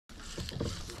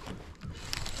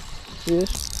Fish?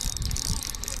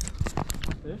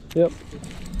 Fish? Yep.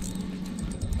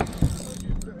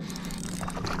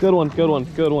 Good one, good one,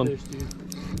 good one. Fish, dude.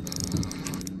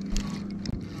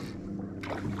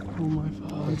 Oh my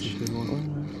fudge. Oh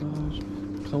my fudge.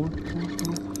 Come on, come on,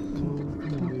 come on.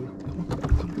 Come on,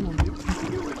 come on, dude.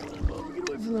 Get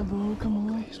away from that boat. Come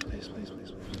on, please, please, please,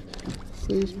 please.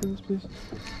 Please, please, please.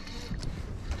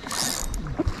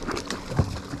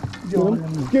 Get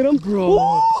him, get him. Bro,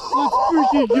 let's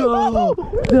freaking go.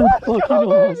 That's fucking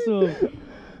awesome.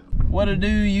 What to do,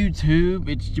 YouTube?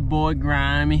 It's your boy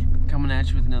Grimy coming at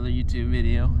you with another YouTube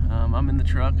video. I'm in the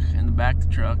truck, in the back of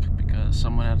the truck, because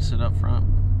someone had to sit up front.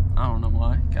 I don't know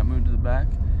why. Got moved to the back.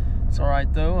 It's all right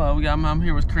though. I'm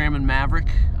here with Cram and Maverick.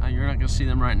 You're not gonna see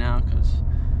them right now because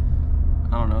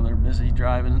I don't know. They're busy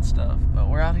driving and stuff. But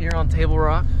we're out here on Table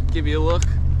Rock. Give you a look.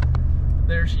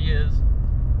 There she is.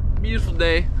 Beautiful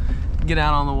day. Get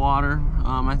out on the water.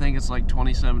 I think it's like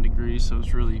 27 degrees, so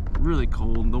it's really, really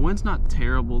cold. The wind's not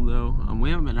terrible though.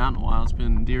 We haven't been out in a while. It's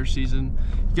been deer season.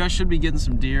 You guys should be getting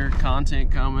some deer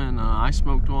content coming. I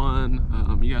smoked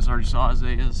one. You guys already saw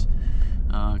Isaiah's.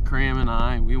 Cram and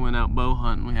I, we went out bow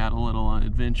hunting. We had a little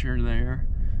adventure there.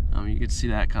 You could see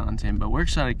that content, but we're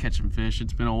excited to catch some fish.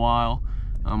 It's been a while.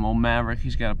 Old Maverick,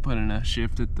 he's got to put in a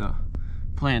shift at the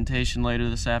plantation later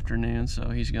this afternoon, so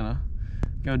he's gonna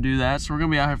go do that. So we're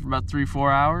gonna be out here for about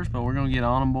 3-4 hours, but we're gonna get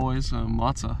on them, boys.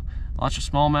 Lots of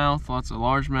smallmouth, lots of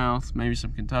largemouth, maybe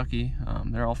some Kentucky.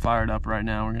 They're all fired up right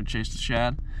now. We're gonna chase the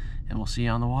shad, and we'll see you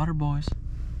on the water, boys.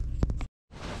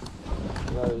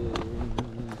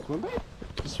 Swim bait?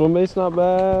 Swim bait's not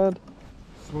bad.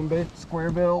 Swim bait, square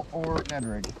bill, or Ned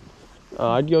rig.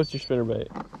 I'd go with your spinner bait.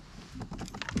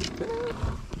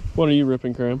 What are you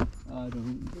ripping, Cram? I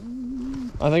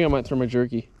don't. I think I might throw my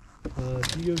jerky.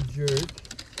 If you go jerk,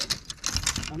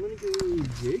 I'm gonna go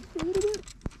jig for a little bit.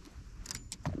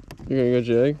 You're gonna go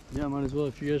jig? Yeah, might as well.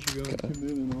 If you guys are going, keep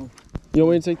moving on. You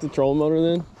want me to take the trolling motor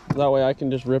then? That way I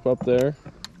can just rip up there.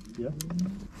 Yeah.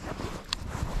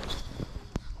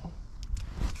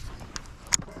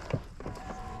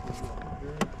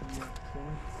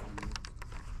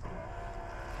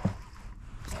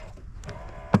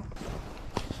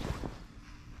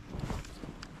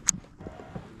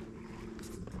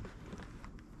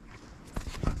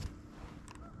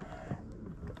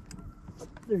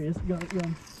 There he is. Got it. Got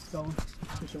him.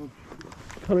 Fish on.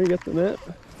 Hunter, get the net.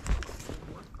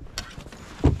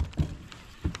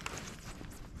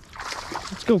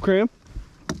 Let's go, Cram.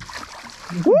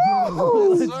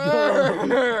 Woo! Let's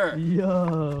go.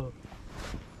 Yo.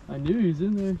 I knew he was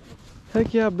in there.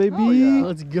 Heck yeah, baby. Oh, yeah.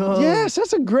 Let's go. Yes,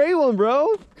 that's a great one,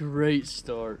 bro. Great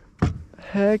start.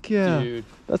 Heck yeah. Dude.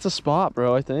 That's a spot,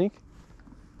 bro, I think.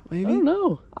 Maybe? I don't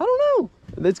know. I don't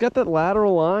know. It's got that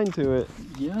lateral line to it.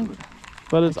 Yeah.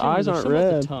 But its eyes aren't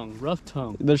red. The tongue, rough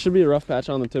tongue. There should be a rough patch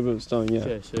on the tip of its tongue, yeah.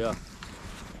 Okay, so yeah.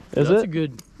 Is that's it? A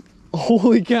good.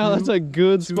 Holy cow, that's a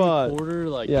good spot. 2.25,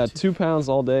 like yeah, 2 pounds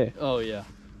all day. Oh yeah,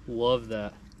 love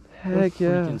that. Heck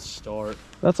yeah. Freaking start.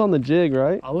 That's on the jig,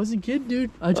 right? I wasn't kidding,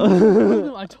 dude. I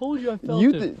told you I felt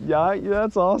him. Yeah,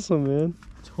 that's awesome, man.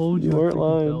 Told you weren't I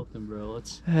lying. felt him, bro.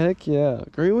 Let's. Heck yeah,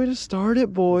 great way to start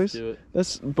it, boys. Let's do it.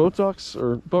 That's boat docks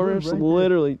or boat ramps right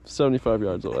literally 75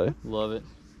 yards away. Love it.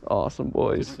 Awesome,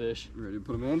 boys. Good fish. Ready to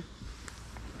put them in?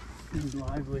 He's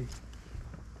lively.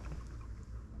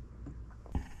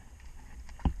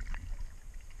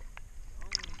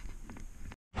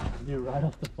 Dude, right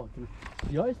off the fucking.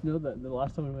 You guys know that the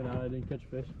last time we went out, I didn't catch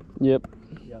fish. Yep.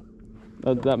 Yep.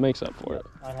 That makes up for it.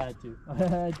 I had to. I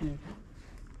had to.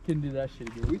 Couldn't do that shit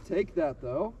again. We take that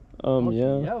though.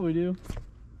 Yeah. Yeah, we do.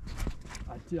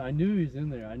 I knew he was in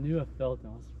there. I knew I felt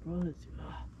him. I was like,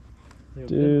 bro,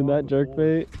 Dude, that jerk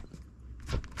bait.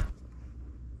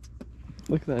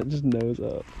 Look at that, just nose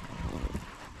up.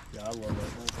 Yeah, I love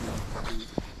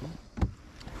that.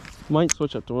 Might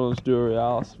switch up to one of those Duo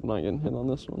Realis if I'm not getting hit on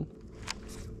this one.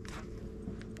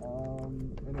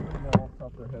 And if you know off the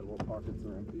top of their head, what pockets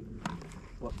are empty?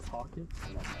 What pockets?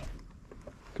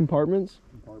 Compartments?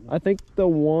 I think the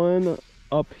one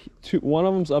up, one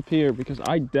of them's up here because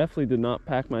I definitely did not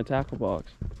pack my tackle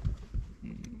box.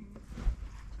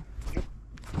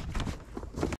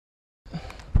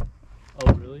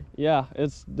 Oh, really? Yeah,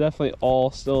 it's definitely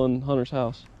all still in Hunter's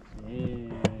house. Damn.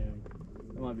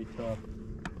 That might be tough.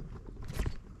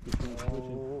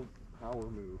 Oh, power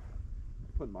move.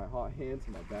 Put my hot hands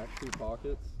in my back 2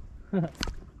 pockets.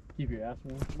 Keep your ass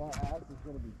warm. My ass is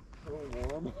gonna be so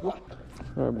warm.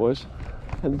 Alright, boys.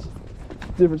 Heading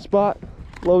different spot.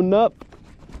 Loading up.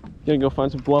 Gonna go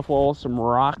find some bluff walls, some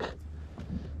rock.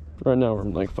 Right now we're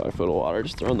in like 5 foot of water.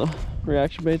 Just throwing the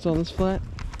reaction baits on this flat.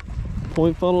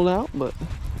 Point funneled out, but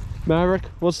Maverick,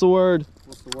 what's the word?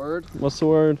 What's the word? What's the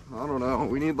word? I don't know.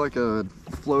 We need like a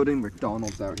floating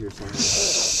McDonald's out here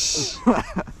somewhere.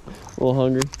 A little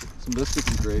hungry. Some biscuits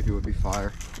and gravy would be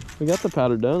fire. We got the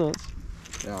powdered donuts.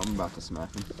 Yeah, I'm about to smack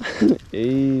them.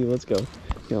 Hey, let's go.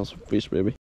 Get on some fish,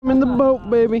 baby. I'm in the boat,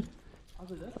 baby.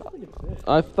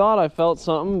 I thought I felt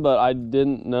something, but I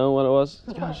didn't know what it was.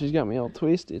 Gosh, she's got me all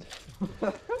twisted.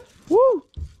 Woo!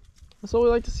 That's all we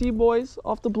like to see, boys.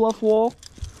 Off the bluff wall.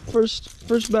 First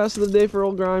bass of the day for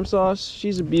old Grime Sauce.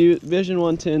 She's a beaut. Vision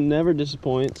 110 never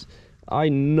disappoints. I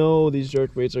know these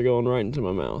jerkbaits are going right into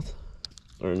my mouth.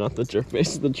 Or not the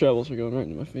jerkbaits, the trebles are going right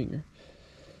into my finger.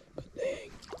 But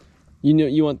dang. You know,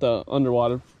 you want the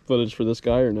underwater footage for this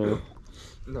guy or no?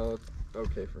 No, it's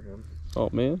okay for him. Oh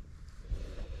man.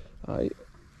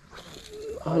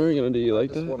 How are we gonna do you like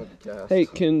just that? wanted to cast. Hey,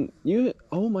 can you?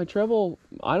 Oh, my treble.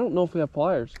 I don't know if we have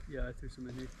pliers. Yeah, I threw some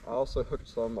in here. I also hooked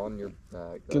some on your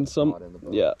bag. Can that's some? not in the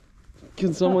boat. Yeah.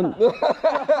 Can someone?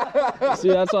 See,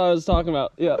 that's what I was talking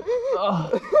about. Yeah.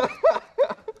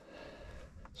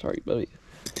 Sorry, buddy.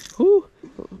 Whew.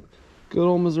 Good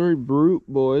old Missouri brute,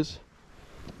 boys.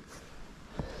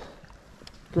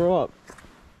 Grow up.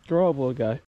 Grow up, little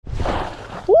guy.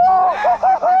 Woo!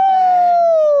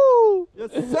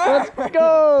 Yes, sir! Let's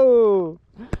go!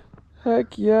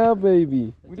 Heck yeah,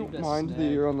 baby. We don't mind that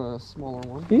you're on the smaller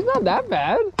one. He's not that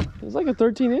bad. He's like a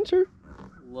 13-incher.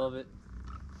 Love it.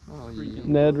 Oh, yeah.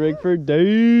 Ned rig for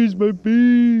days,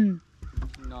 baby.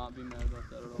 Not be mad about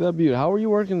that at all. That beauty. How were you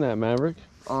working that, Maverick?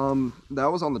 That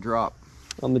was on the drop.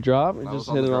 On the drop? You That just was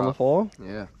on hit the it on the drop. fall?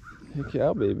 Yeah. Heck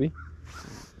yeah, baby.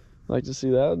 Like to see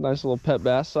that. Nice little pet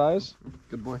bass size.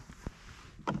 Good boy.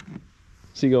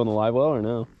 Is he going the live well or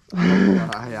no?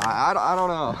 I don't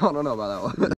know. I don't know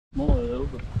about that one. Smaller though,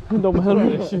 but Don't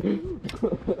matter.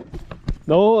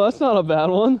 No, that's not a bad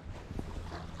one.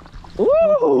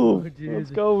 Woo! dude,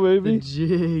 Let's go, baby.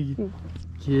 jig.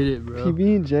 Get it, bro.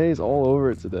 PB&J's all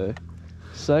over it today.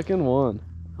 Second one.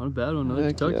 Not a bad one, no.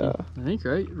 Heck Kentucky. yeah. I think,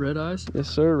 right? Red eyes. Yes,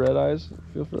 sir. Red eyes.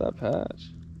 Feel for that patch.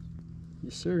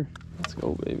 Yes, sir. Let's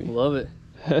go, baby. Love it.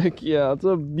 Heck yeah, it's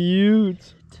a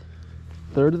beaut.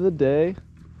 Third of the day.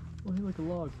 Oh, you like a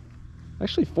log.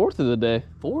 Actually, fourth of the day.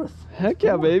 Fourth. Heck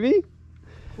yeah, baby.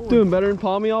 Doing better than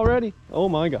Palmy already. Oh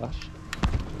my gosh.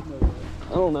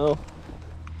 I don't know.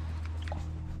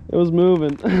 It was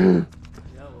moving. Yeah, it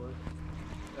was.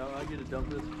 I get to dump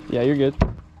this. Yeah, you're good.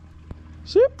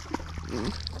 Sip.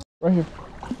 Right here.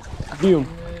 Boom.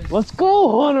 Let's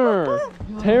go, Hunter.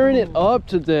 Tearing it up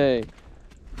today.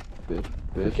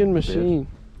 Freaking machine.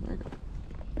 There you go.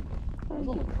 It was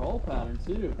on the crawl pattern,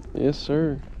 too. Yes,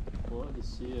 sir. Love to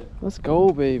see it. Let's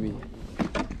go, baby.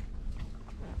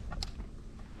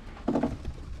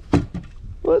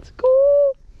 Let's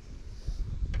go.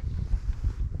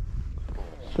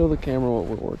 Show the camera what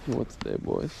we're working with today,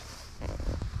 boys.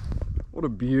 What a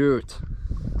beaut.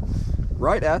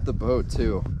 Right at the boat,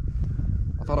 too.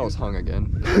 I thought I was hung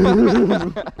again.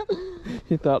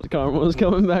 He thought Karma was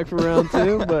coming back for round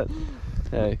two, but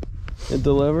hey, it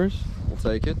delivers. We'll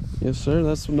take it. Yes, sir.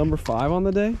 That's number 5 on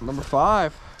the day. Number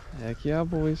 5. Heck yeah,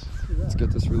 boys. Let's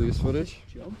get this release footage.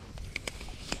 Jump.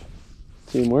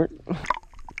 Teamwork.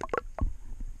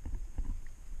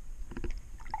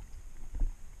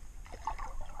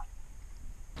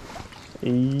 No,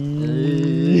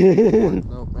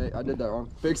 wait, I did that wrong.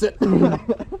 Fix it.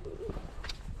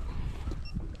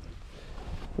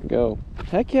 Go.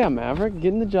 Heck yeah, Maverick.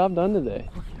 Getting the job done today.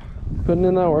 Putting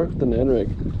in that work with the Ned rig.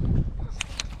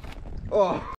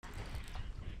 Oh.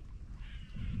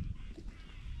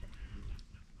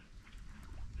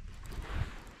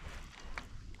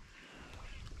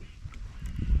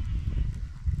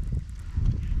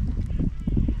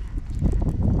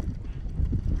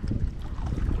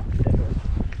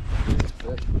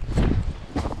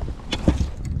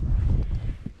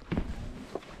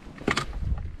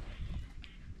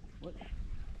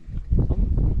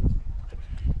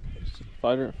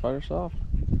 Fighter soft.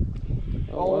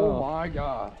 Oh, wow. my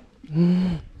God.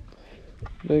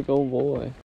 Big old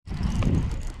boy.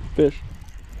 Fish.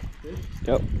 Fish?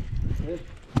 Yep. Fish.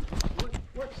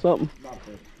 What? Something. Not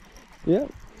fish.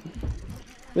 Yep.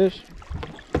 Fish.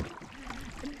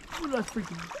 What did I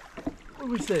freaking... What did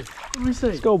we say? What did we say?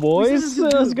 Let's go, boys.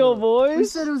 Let's go, We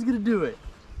boys. said it was gonna do it.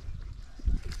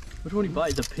 Which one did you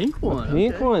bite? The pink one.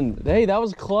 Pink okay. one. Hey, that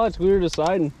was clutch. We were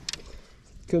deciding.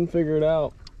 Couldn't figure it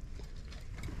out.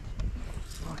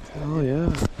 Oh yeah.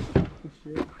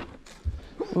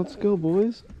 Let's go,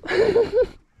 boys.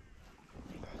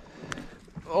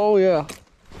 Oh yeah.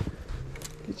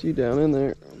 Get you down in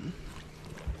there.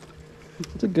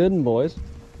 It's a good one, boys.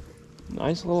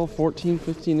 Nice little 14,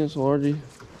 15 inch largie.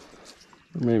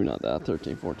 Maybe not that,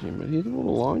 13, 14, but he's a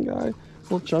little long guy.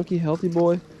 Little chunky, healthy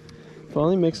boy.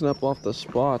 Finally mixing up off the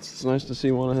spots. It's nice to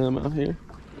see one of them out here.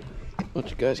 Let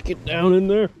you guys get down in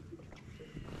there.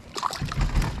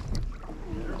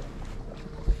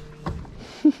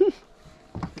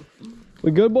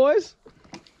 We good, boys?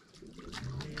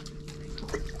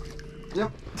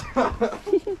 Yep.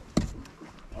 I've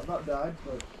not died,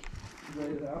 but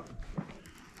ready it out.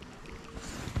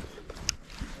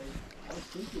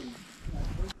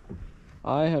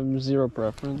 I have zero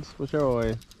preference. Whichever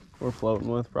way we're floating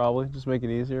with, probably. Just make it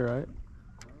easier, right?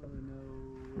 I don't know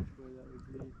which way that would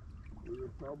be. We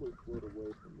would probably float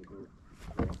away from the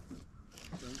boat.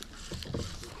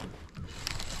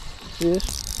 Fish?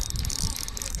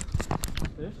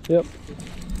 Fish? Yep.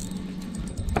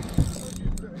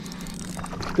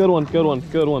 Good one, good one,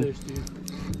 good one. Fish, dude.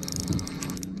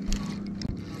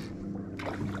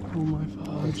 Oh my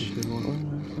fudge. That's a good one. Oh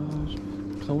my fudge.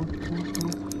 Come on, come on, come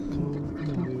on. Come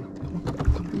on, baby.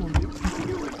 Come on, baby.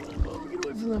 Get away from the boat. Get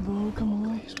away from the boat. Come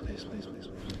on. Please, please, please, please.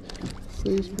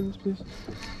 Please, please, please.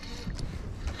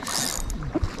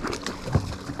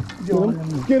 Get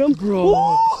him. Get him. Bro.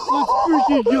 Let's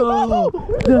freaking go.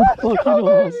 That's fucking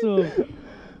awesome.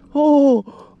 Oh,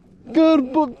 good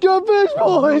fish,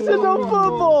 boys. It's a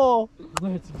football.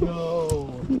 Let's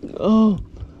go. Oh,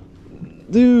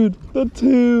 dude, the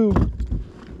tube.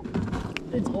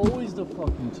 It's always the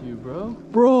fucking tube, bro.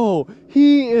 Bro,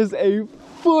 he is a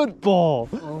football.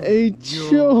 Oh a my God.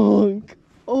 chunk.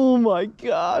 Oh my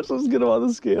gosh, let's get him on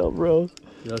the scale, bro.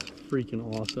 That's freaking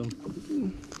awesome.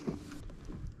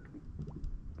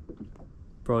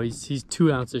 Bro, he's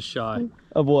 2 ounces shy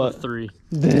Of what? of 3.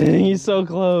 Dang, he's so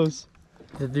close.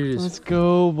 The dude is Let's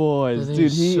go, boys. That thing Dude,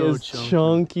 is he so is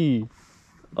chunky.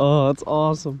 Oh, that's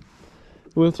awesome.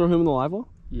 We want to throw him in the live well?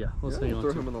 yeah. Let's hang on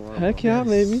Throw to him in the line. Heck yeah,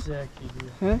 baby. Exactly,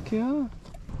 dude. Heck yeah.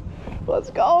 Let's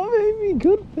go, baby.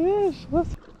 Good fish.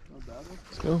 Let's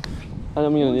go.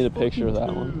 I'm gonna need a picture of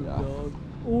that one. Yeah. Dog.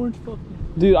 Orange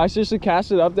fucking. Dude, I seriously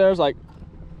cast it up there. I was like,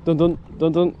 dun dun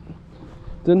dun dun.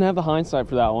 Didn't have the hindsight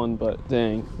for that one, but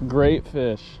dang, great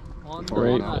fish. On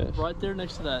Great that, fish. right there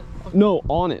next to that. No,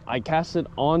 on it. I cast it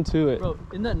onto it. Bro,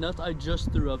 in that nut I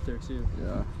just threw up there too.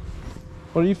 Yeah.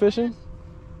 What are you fishing?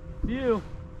 You.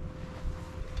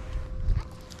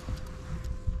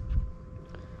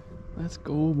 Let's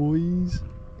go, boys.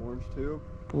 Orange tube.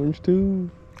 Orange tube.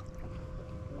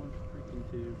 Orange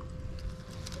freaking tube.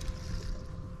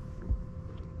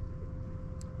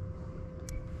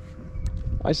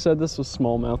 I said this was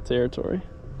smallmouth territory.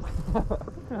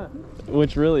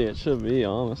 Which really it should be,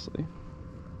 honestly.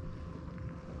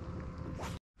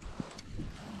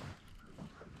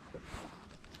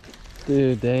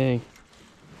 Dude, dang.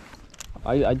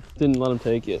 I didn't let him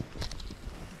take it.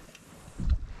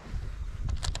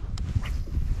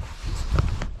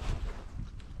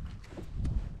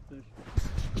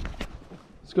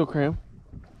 Let's go, Cram.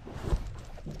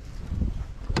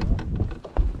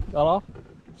 Got off?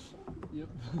 Yep.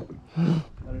 I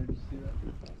didn't just see that.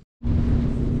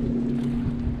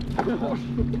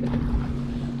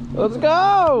 Let's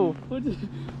go! What did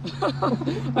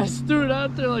I just threw it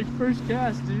out there like first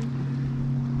cast, dude.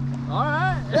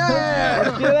 Alright! Yeah!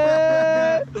 Let's get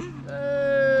it!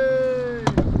 Hey!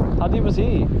 How deep was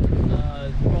he?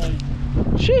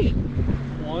 Probably She.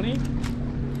 20.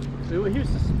 Dude, he was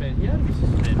suspended. He had to be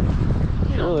suspended.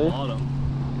 He had Really? a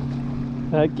bottom.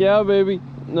 Heck yeah, baby.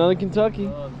 Another Kentucky.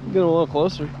 Uh, Getting a little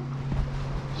closer.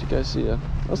 As you guys see ya.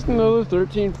 That's another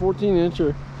 13, 14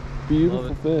 incher. Beautiful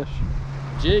Love fish.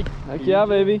 Jig. Heck yeah,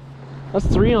 baby. That's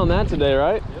 3 on that today,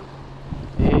 right?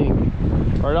 Yep.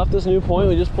 Dang. Right off this new point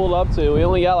we just pulled up to. We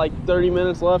only got like 30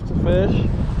 minutes left to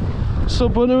fish. Still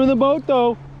putting him in the boat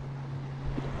though.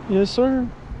 Yes, sir.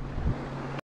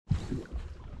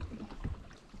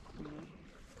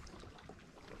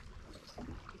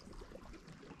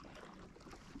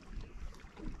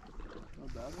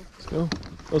 Let's go.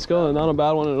 Let's go. Not a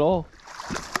bad one at all.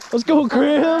 Let's go,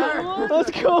 Cram.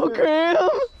 Let's go, Cram.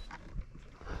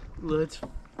 Let's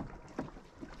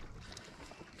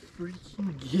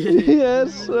freaking get it.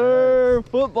 Yes, sir.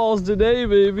 Footballs today,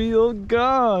 baby. Oh,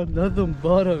 God. Nothing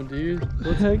but them, dude.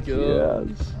 Let's Heck go.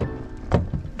 yes.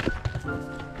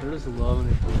 They're just loving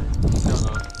it.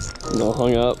 No,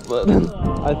 hung up, but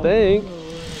I think.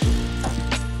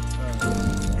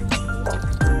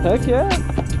 Heck yeah.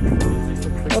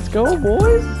 Let's go,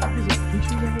 boys.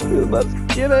 Let's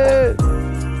get it.